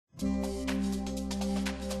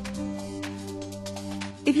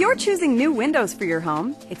If you're choosing new windows for your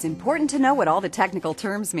home, it's important to know what all the technical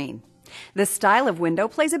terms mean. The style of window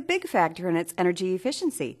plays a big factor in its energy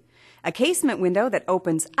efficiency. A casement window that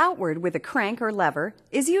opens outward with a crank or lever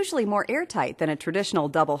is usually more airtight than a traditional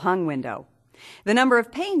double-hung window. The number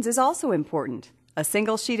of panes is also important. A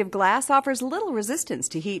single sheet of glass offers little resistance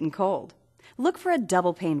to heat and cold. Look for a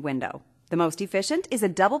double-pane window. The most efficient is a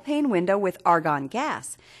double-pane window with argon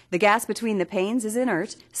gas. The gas between the panes is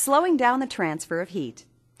inert, slowing down the transfer of heat.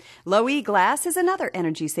 Low-E glass is another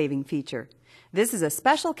energy-saving feature. This is a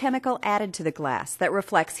special chemical added to the glass that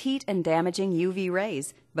reflects heat and damaging UV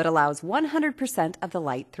rays, but allows 100% of the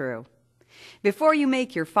light through. Before you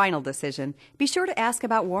make your final decision, be sure to ask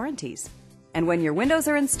about warranties. And when your windows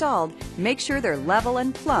are installed, make sure they're level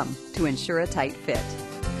and plumb to ensure a tight fit.